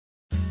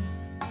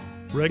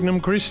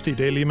Regnum Christi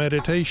Daily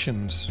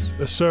Meditations,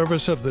 the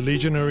service of the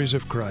Legionaries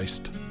of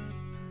Christ.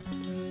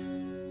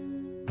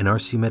 An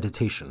RC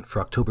Meditation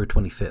for October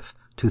 25th,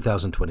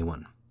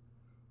 2021.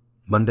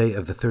 Monday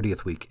of the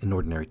 30th week in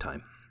Ordinary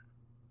Time.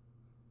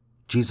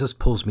 Jesus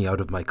pulls me out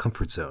of my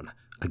comfort zone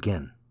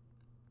again.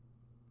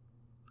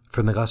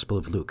 From the Gospel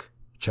of Luke,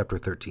 chapter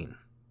 13.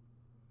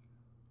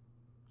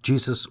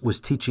 Jesus was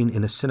teaching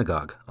in a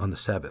synagogue on the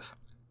Sabbath,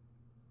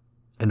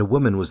 and a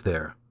woman was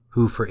there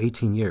who for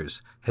 18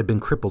 years had been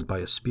crippled by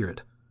a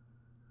spirit.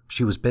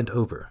 She was bent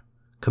over,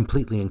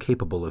 completely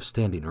incapable of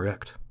standing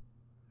erect.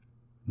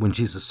 When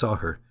Jesus saw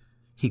her,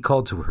 he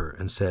called to her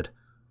and said,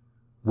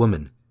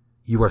 "Woman,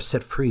 you are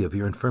set free of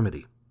your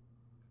infirmity."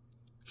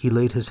 He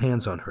laid his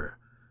hands on her,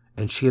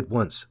 and she at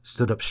once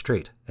stood up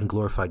straight and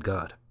glorified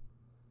God.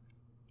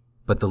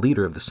 But the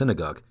leader of the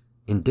synagogue,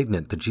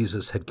 indignant that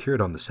Jesus had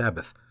cured on the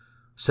Sabbath,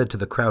 said to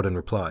the crowd in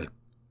reply,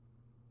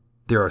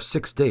 "There are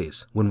 6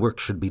 days when work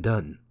should be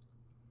done.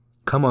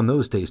 Come on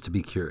those days to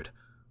be cured,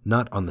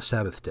 not on the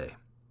Sabbath day."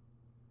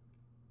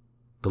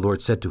 The Lord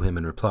said to him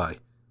in reply,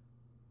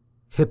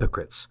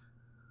 "Hypocrites!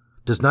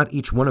 Does not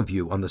each one of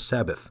you on the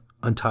Sabbath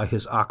untie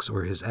his ox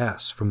or his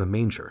ass from the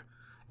manger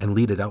and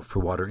lead it out for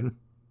watering?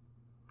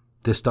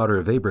 This daughter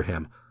of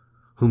Abraham,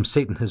 whom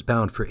Satan has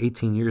bound for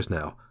 18 years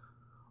now,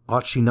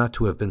 ought she not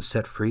to have been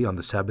set free on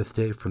the Sabbath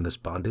day from this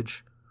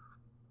bondage?"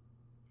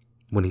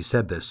 When he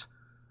said this,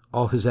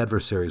 all his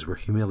adversaries were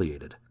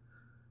humiliated,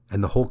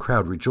 and the whole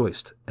crowd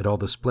rejoiced at all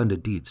the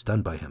splendid deeds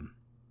done by him.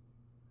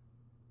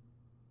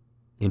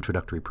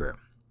 Introductory Prayer.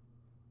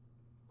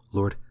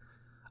 Lord,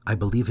 I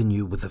believe in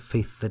you with a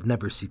faith that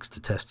never seeks to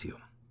test you.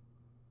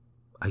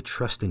 I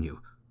trust in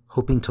you,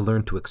 hoping to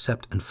learn to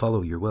accept and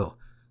follow your will,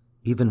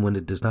 even when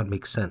it does not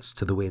make sense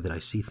to the way that I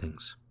see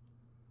things.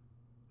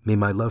 May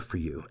my love for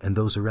you and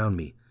those around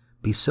me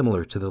be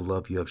similar to the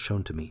love you have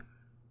shown to me.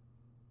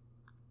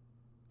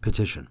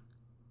 Petition.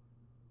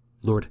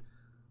 Lord,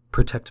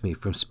 protect me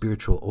from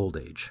spiritual old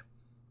age.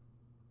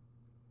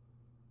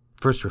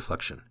 First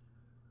reflection.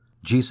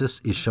 Jesus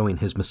is showing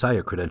his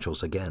Messiah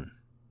credentials again.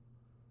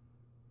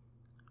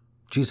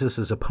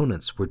 Jesus'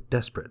 opponents were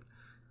desperate.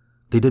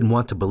 They didn't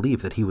want to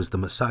believe that he was the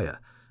Messiah,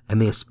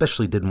 and they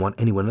especially didn't want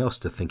anyone else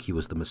to think he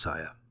was the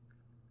Messiah.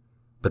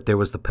 But there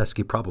was the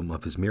pesky problem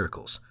of his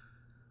miracles.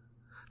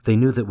 They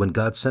knew that when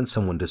God sent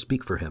someone to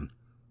speak for him,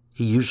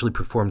 he usually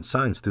performed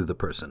signs through the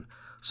person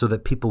so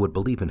that people would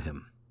believe in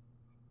him.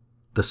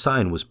 The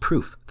sign was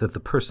proof that the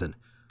person,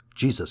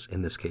 Jesus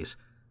in this case,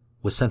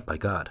 was sent by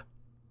God.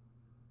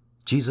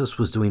 Jesus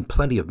was doing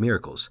plenty of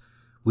miracles,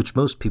 which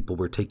most people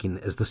were taking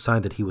as the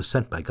sign that he was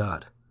sent by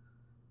God.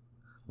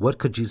 What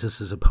could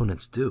Jesus'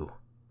 opponents do?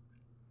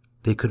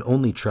 They could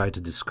only try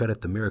to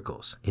discredit the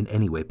miracles in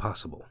any way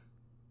possible.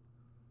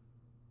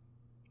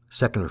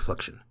 Second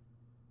reflection.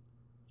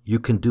 You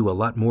can do a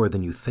lot more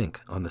than you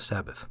think on the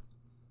Sabbath.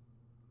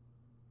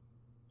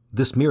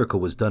 This miracle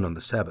was done on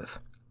the Sabbath.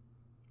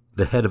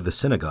 The head of the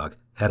synagogue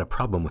had a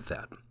problem with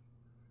that.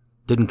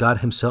 Didn't God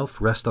himself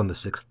rest on the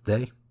 6th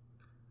day?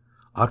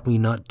 Ought we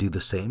not do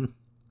the same?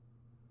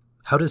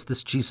 How does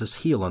this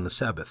Jesus heal on the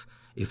Sabbath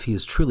if he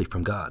is truly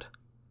from God?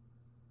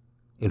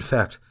 In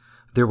fact,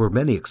 there were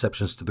many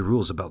exceptions to the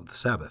rules about the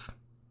Sabbath.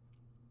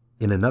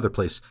 In another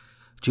place,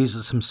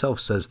 Jesus himself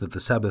says that the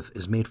Sabbath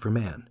is made for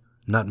man,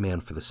 not man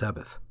for the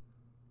Sabbath.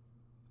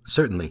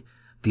 Certainly,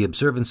 the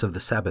observance of the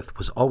Sabbath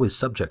was always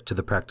subject to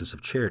the practice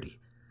of charity,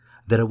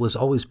 that it was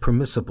always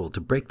permissible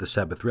to break the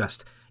Sabbath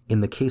rest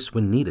in the case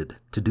when needed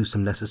to do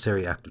some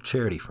necessary act of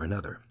charity for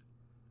another.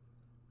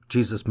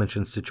 Jesus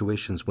mentions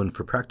situations when,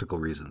 for practical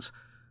reasons,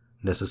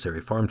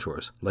 necessary farm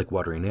chores, like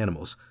watering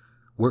animals,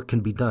 work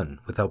can be done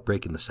without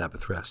breaking the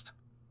Sabbath rest.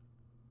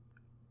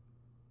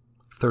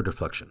 Third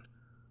reflection.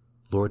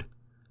 Lord,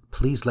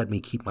 please let me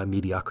keep my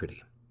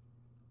mediocrity.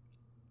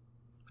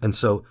 And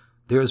so,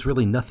 there is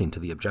really nothing to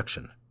the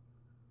objection.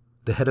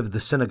 The head of the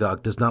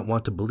synagogue does not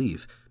want to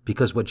believe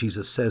because what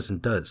Jesus says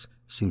and does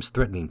seems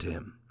threatening to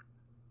him.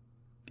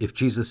 If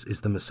Jesus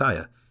is the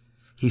Messiah,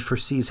 he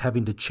foresees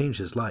having to change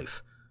his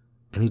life,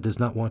 and he does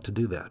not want to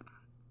do that.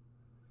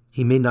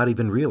 He may not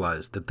even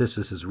realize that this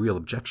is his real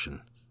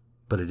objection,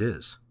 but it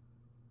is.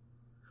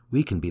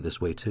 We can be this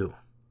way too.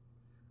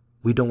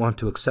 We don't want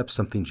to accept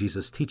something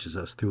Jesus teaches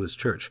us through his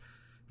church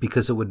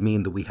because it would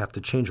mean that we have to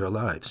change our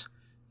lives,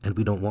 and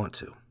we don't want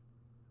to.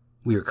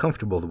 We are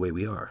comfortable the way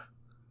we are.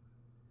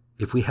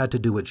 If we had to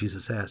do what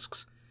Jesus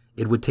asks,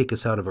 it would take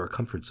us out of our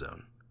comfort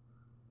zone.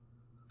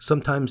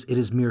 Sometimes it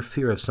is mere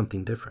fear of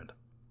something different.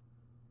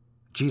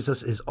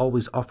 Jesus is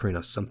always offering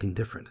us something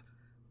different,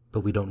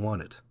 but we don't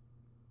want it.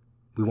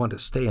 We want to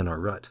stay in our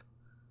rut.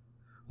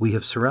 We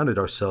have surrounded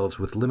ourselves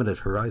with limited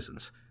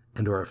horizons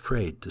and are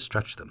afraid to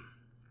stretch them.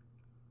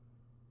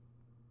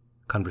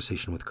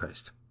 Conversation with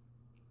Christ.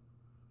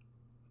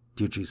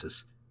 Dear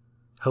Jesus,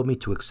 help me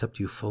to accept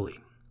you fully.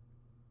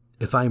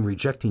 If I am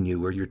rejecting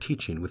you or your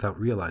teaching without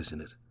realizing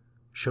it,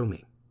 show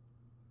me.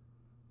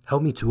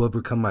 Help me to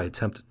overcome my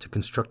attempt to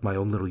construct my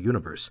own little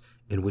universe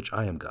in which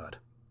I am God.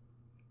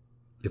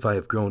 If I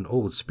have grown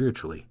old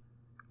spiritually,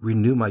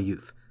 renew my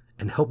youth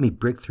and help me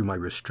break through my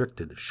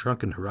restricted,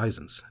 shrunken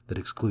horizons that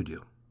exclude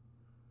you.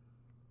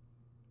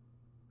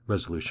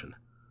 Resolution.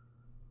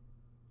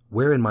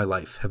 Where in my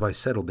life have I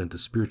settled into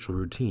spiritual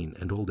routine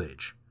and old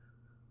age?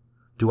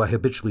 Do I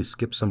habitually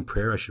skip some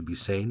prayer I should be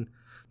saying,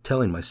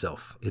 telling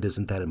myself it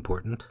isn't that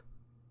important?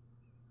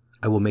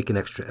 I will make an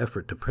extra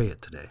effort to pray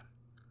it today.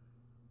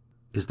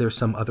 Is there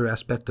some other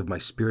aspect of my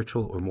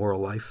spiritual or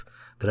moral life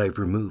that I have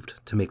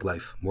removed to make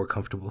life more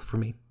comfortable for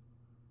me?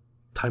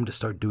 Time to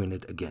start doing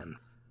it again.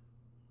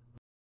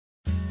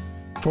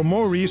 For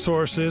more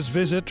resources,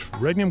 visit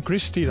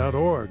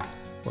regnumchristi.org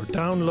or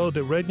download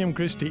the Regnum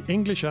Christi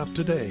English app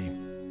today.